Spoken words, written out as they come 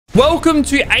Welcome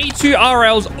to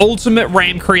A2RL's Ultimate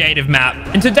Ramp Creative Map.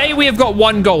 And today we have got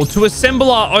one goal: to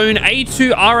assemble our own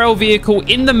A2RL vehicle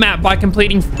in the map by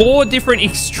completing 4 different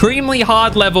extremely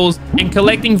hard levels and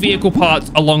collecting vehicle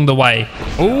parts along the way.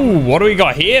 Ooh, what do we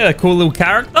got here? A cool little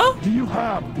character? Do you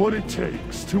have what it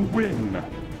takes to win?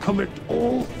 Collect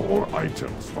all 4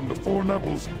 items from the 4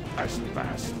 levels as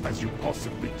fast as you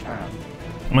possibly can.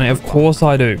 Mate, of course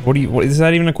I do. What is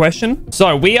that even a question?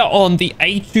 So we are on the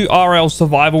A2RL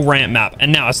survival ramp map.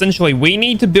 And now essentially we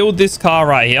need to build this car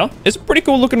right here. It's a pretty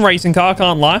cool looking racing car,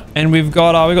 can't lie. And we've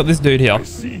got this dude here. I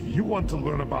see you want to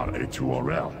learn about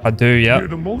A2RL. I do, yeah. We're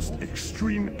the most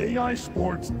extreme AI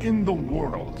sports in the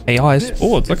world. AI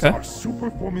sports, this okay. is our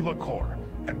Super Formula car.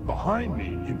 And behind me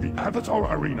in the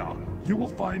Avatar Arena, you will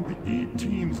find the 8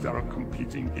 teams that are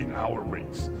competing in our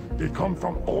race. They come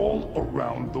from all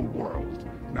around the world.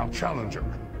 Now, Challenger,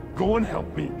 go and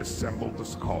help me assemble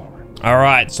this car. All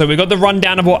right, so we got the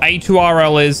rundown of what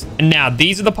A2RL is. And now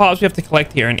these are the parts we have to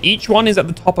collect here. And each one is at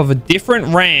the top of a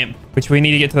different ramp, which we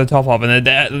need to get to the top of. And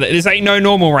this ain't no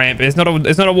normal ramp. It's not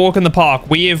a walk in the park.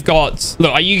 We have got,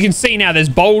 look, you can see now there's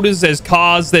boulders, there's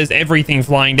cars, there's everything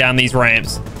flying down these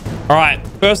ramps. All right,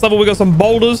 first level, we got some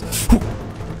boulders.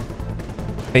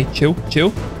 Hey, chill.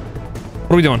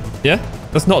 What are we doing? Yeah?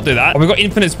 Let's not do that. Oh, we've got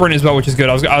infinite sprint as well, which is good.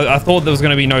 I thought there was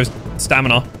going to be no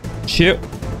stamina. Chill.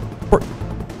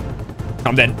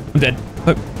 I'm dead.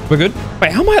 Oh, we're good.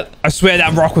 Wait, how am I swear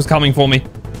that rock was coming for me.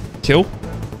 Chill.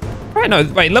 All right, no,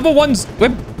 wait, level 1's,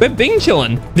 we're being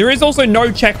chilling. There is also no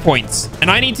checkpoints, and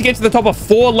I need to get to the top of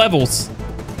 4 levels.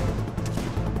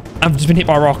 I've just been hit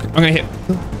by a rock. I'm going to hit.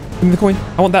 Give me the coin.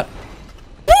 I want that.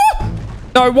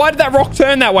 No, why did that rock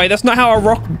turn that way? That's not how a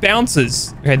rock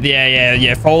bounces. Okay,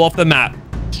 yeah. Fall off the map.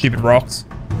 Stupid rocks.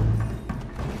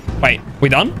 Wait, we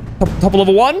done? Top of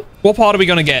level 1? What part are we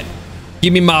gonna get?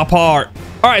 Give me my part.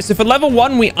 All right, so for level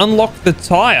 1, we unlock the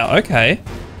tire. Okay.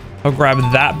 I'll grab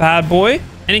that bad boy.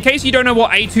 And in case you don't know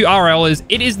what A2RL is,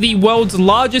 it is the world's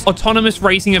largest autonomous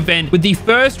racing event, with the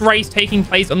first race taking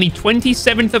place on the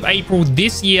 27th of April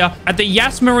this year at the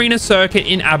Yas Marina circuit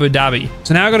in Abu Dhabi.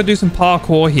 So now I've got to do some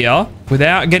parkour here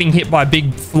without getting hit by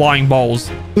big flying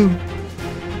balls. Leave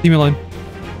me alone.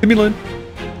 We're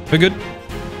good.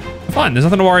 We're fine. There's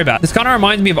nothing to worry about. This kind of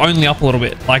reminds me of Only Up a little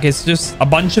bit. Like, it's just a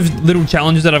bunch of little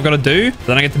challenges that I've got to do.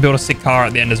 Then I get to build a sick car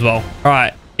at the end as well. All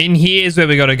right. In here's where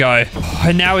we got to go.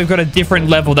 And now we've got a different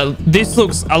level. This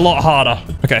looks a lot harder.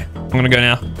 Okay, I'm gonna go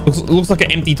now. Looks like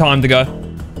an empty time to go.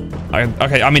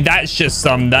 Okay, I mean, that's just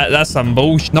some that's some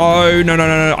bullshit. No.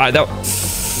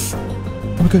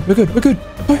 We're good.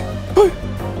 Oh.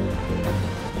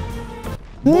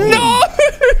 No.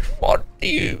 What do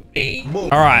you mean?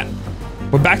 All right,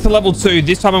 we're back to level 2.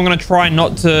 This time I'm gonna try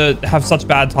not to have such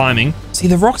bad timing. See,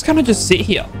 the rocks kind of just sit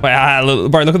here. Wait,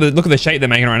 bro, look at the shape they're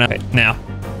making right now. Okay, now.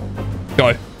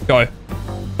 Go.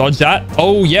 Dodge that.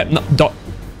 Oh, yep. No,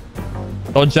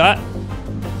 dodge that.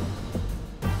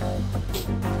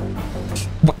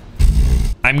 What?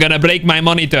 I'm gonna break my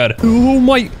monitor. Oh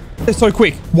my. They're so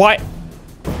quick. Why?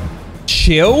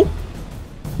 Chill.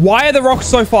 Why are the rocks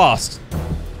so fast?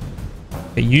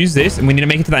 Okay, use this, and we need to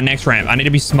make it to that next ramp. I need to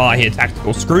be smart here,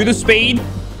 tactical. Screw the speed.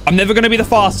 I'm never going to be the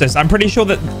fastest. I'm pretty sure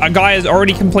that a guy has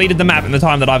already completed the map in the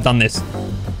time that I've done this.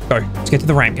 Go. Let's get to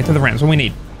the ramp. That's what we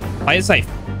need. Play it safe.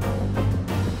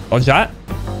 Dodge that.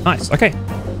 Nice. Okay.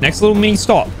 Next little mini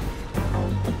stop.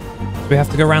 So we have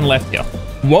to go around left here.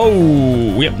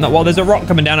 Whoa. Yep. No, well, there's a rock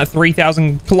coming down at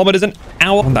 3,000 kilometers an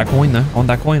hour. On that coin, though. On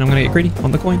that coin. I'm going to get greedy.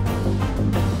 On the coin.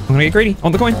 I'm going to get greedy.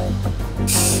 On the coin.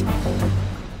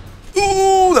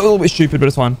 Ooh, that was a little bit stupid, but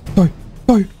it's fine. Go.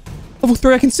 Level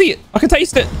 3. I can see it. I can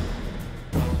taste it.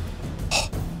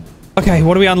 Okay,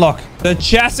 what do we unlock? The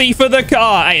chassis for the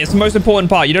car. Hey, it's the most important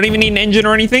part. You don't even need an engine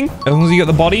or anything. As long as you got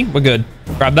the body, we're good.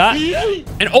 Grab that.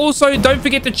 And also, don't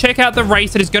forget to check out the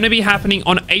race that is going to be happening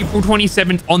on April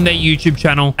 27th on their YouTube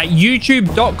channel at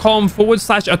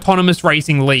youtube.com/autonomous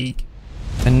racing league.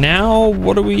 And now,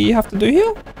 what do we have to do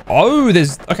here? Oh,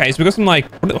 okay, so we got some, like,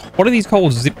 what are these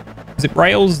called? Zip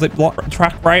rails?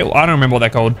 Track rail? I don't remember what they're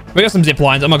called. We got some zip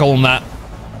lines. I'm going to call them that.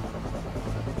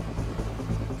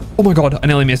 Oh my god, I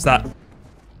nearly missed that.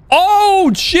 Oh,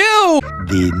 chill.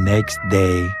 The next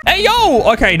day. Hey, yo.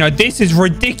 Okay, no, this is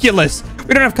ridiculous.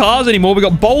 We don't have cars anymore. We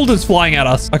got boulders flying at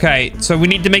us. Okay, so we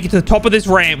need to make it to the top of this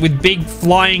ramp with big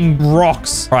flying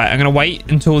rocks. All right, I'm going to wait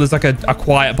until there's like a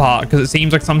quiet part, because it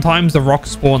seems like sometimes the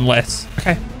rocks spawn less.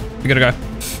 Okay, we got to go.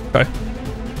 Go.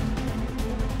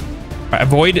 All right,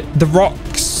 avoid the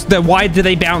rocks. Why do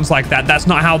they bounce like that? That's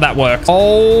not how that works.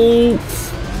 Oh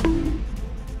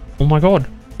my god.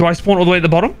 Do I spawn all the way at the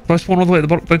bottom? Don't tell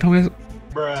me.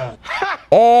 Bruh.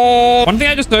 Oh, one thing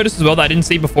I just noticed as well that I didn't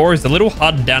see before is the little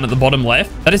HUD down at the bottom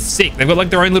left. That is sick. They've got like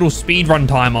their own little speed run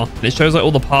timer. It shows like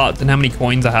all the parts and how many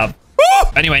coins I have.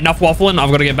 Anyway, enough waffling.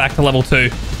 I've got to get back to level 2.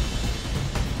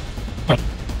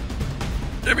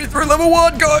 Get me through level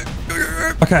 1, go.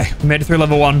 Okay, we made it through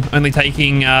level 1, only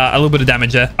taking a little bit of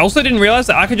damage there. I also didn't realize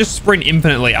that I could just sprint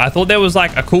infinitely. I thought there was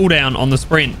like a cooldown on the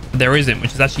sprint, but there isn't,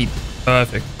 which is actually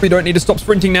perfect. We don't need to stop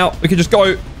sprinting now. We can just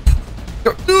go.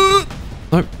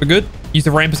 Nope, we're good. Use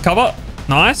the ramp as cover.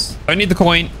 Nice. Don't need the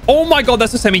coin. Oh my god,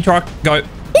 that's a semi truck. Go. No,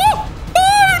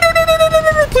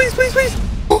 please, please, please.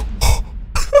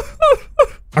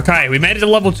 Okay, we made it to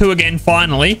level 2 again,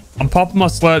 finally. I'm popping my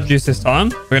slurp juice this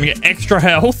time. We're gonna get extra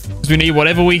health because we need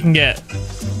whatever we can get.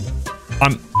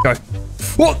 Go.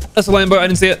 What? That's a Lambo. I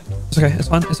didn't see it. It's okay. It's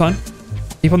fine. It's fine.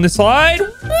 Keep on this side.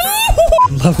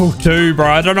 Level 2, bro.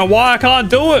 I don't know why I can't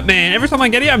do it, man. Every time I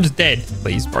get here, I'm just dead.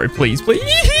 Please, bro. Please, please.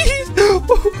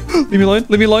 Leave me alone.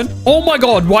 Leave me alone. Oh my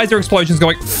god. Why is there explosions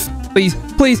going? Please,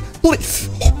 please, please.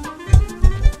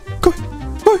 Go.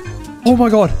 Go. Oh my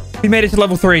god. We made it to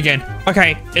level 3 again.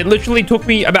 Okay, it literally took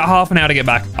me about half an hour to get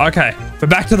back. Okay, we're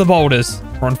back to the boulders.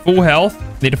 We're on full health.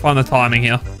 Need to find the timing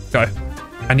here. Go.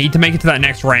 I need to make it to that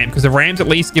next ramp because the ramps at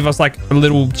least give us like a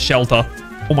little shelter.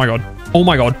 Oh my god. Oh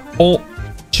my god. Oh,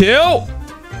 chill.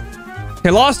 Okay,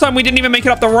 last time we didn't even make it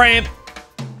up the ramp.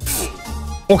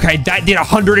 Okay, that did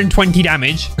 120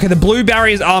 damage. Okay, the blue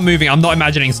barriers are moving. I'm not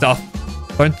imagining stuff.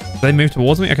 Don't they move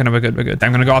towards me? Okay, no, we're good. We're good.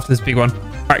 I'm gonna go after this big one.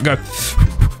 All right, go.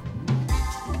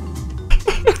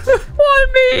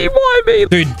 Why me?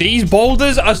 Dude, these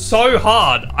boulders are so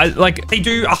hard. They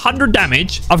do 100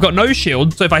 damage. I've got no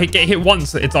shield, so if I get hit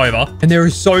once, it's over. And there are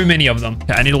so many of them.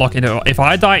 Okay, I need to lock into it. If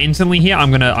I die instantly here,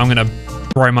 I'm gonna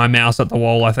throw my mouse at the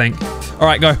wall, I think. All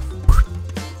right, go.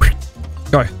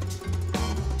 Go.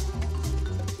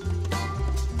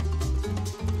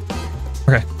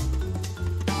 Okay.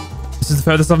 This is the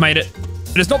furthest I've made it.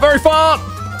 And it's not very far.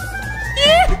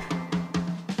 Yeah.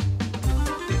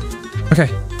 Okay.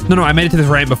 No, I made it to this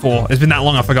ramp before. It's been that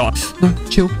long, I forgot. No,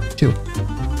 chill.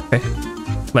 Okay.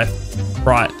 Left,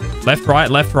 right. Left, right,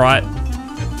 left, right.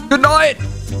 Good night.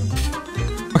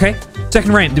 Okay.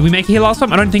 Second ramp. Did we make it here last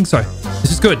time? I don't think so.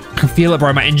 This is good. I can feel it,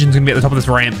 bro. My engine's going to be at the top of this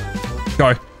ramp.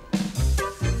 Go.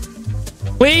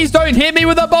 Please don't hit me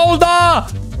with a boulder.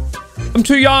 I'm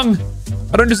too young.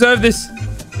 I don't deserve this.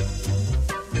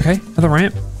 Okay. Another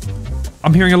ramp.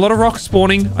 I'm hearing a lot of rocks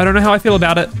spawning. I don't know how I feel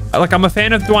about it. Like, I'm a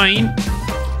fan of Dwayne.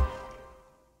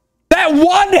 That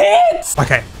one hit!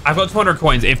 Okay, I've got 200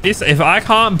 coins. If I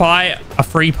can't buy a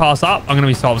free pass up, I'm gonna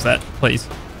be so upset. Please.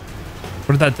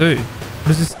 What did that do?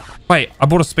 What is this? Wait, I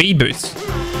bought a speed boost.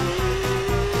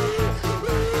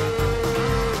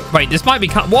 Wait, this might be...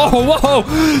 Whoa!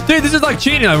 Dude, this is like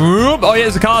cheating. Like, oh, yeah,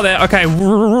 there's a car there. Okay.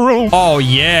 Oh,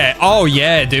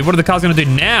 yeah, dude. What are the cars gonna do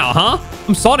now, huh?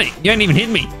 I'm Sonic. You ain't even hit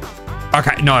me.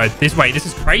 Okay, no. This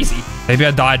is crazy. Maybe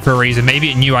I died for a reason. Maybe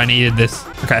it knew I needed this.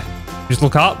 Okay. Just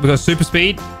look up. We got super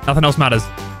speed. Nothing else matters.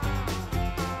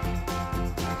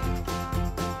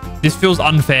 This feels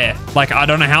unfair. Like, I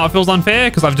don't know how it feels unfair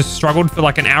because I've just struggled for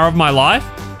like an hour of my life.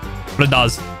 But it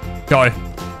does. Go.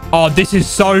 Oh, this is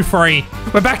so free.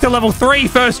 We're back to level 3.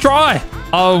 First try.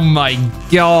 Oh my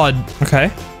god.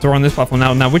 Okay. So we're on this platform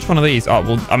now. Now, which one of these? Oh,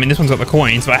 well, I mean, this one's got the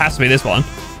coin, so it has to be this one.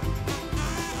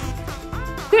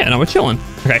 Yeah, no, we're chilling.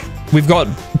 Okay. We've got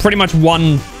pretty much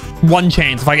one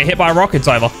chance. If I get hit by a rock, it's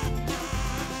over.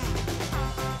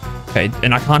 Okay,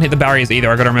 and I can't hit the barriers either.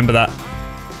 I gotta remember that.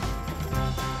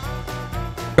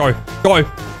 Go.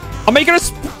 I'm making a...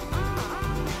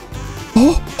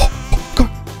 Go.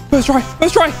 First try.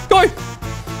 Go.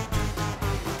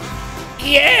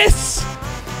 Yes.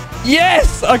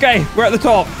 Okay, we're at the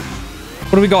top.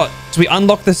 What do we got? So we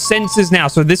unlock the sensors now.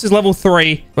 So this is level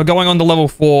 3. We're going on to level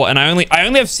 4, and I only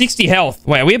have 60 health.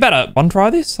 Wait, are we about to one try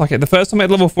this? Okay, the first time at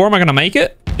level 4, am I gonna make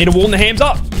it? Need to warm the hams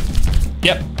up.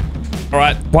 Yep. All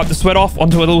right, wipe the sweat off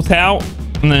onto a little towel,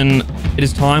 and then it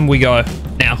is time we go.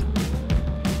 Now.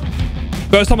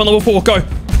 First time on level 4, go.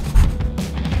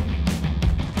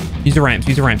 Use the ramps.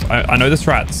 I know the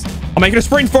strats. I'm making a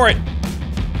sprint for it.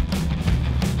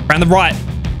 Around the right.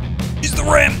 Use the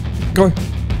ramp. Go.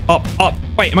 Up.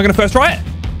 Wait, am I going to first try it?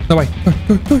 No, wait.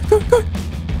 Go.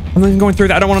 I'm not even going through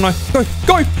that. I don't want to know.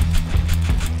 Go.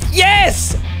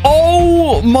 Yes!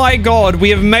 Oh my god. We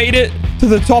have made it to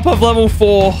the top of level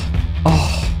 4.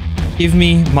 Oh, give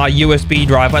me my USB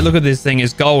drive. Like, look at this thing.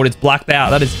 It's gold. It's blacked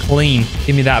out. That is clean.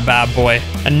 Give me that bad boy.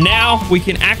 And now we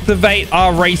can activate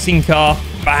our racing car.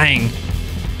 Bang.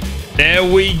 There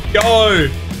we go.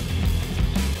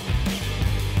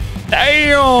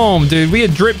 Damn, dude, we are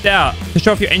dripped out. To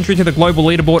show off your entry to the global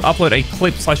leaderboard, upload a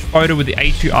clip/photo with the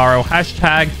A2RL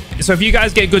hashtag. So if you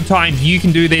guys get good times, you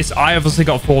can do this. I obviously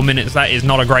got 4 minutes. That is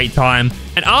not a great time.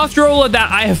 And after all of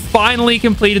that, I have finally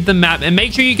completed the map. And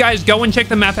make sure you guys go and check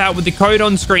the map out with the code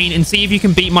on screen and see if you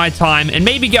can beat my time and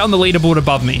maybe get on the leaderboard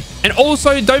above me. And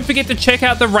also, don't forget to check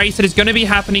out the race that is going to be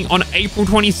happening on April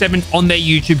 27th on their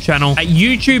YouTube channel at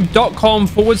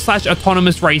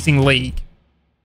youtube.com/autonomous racing league.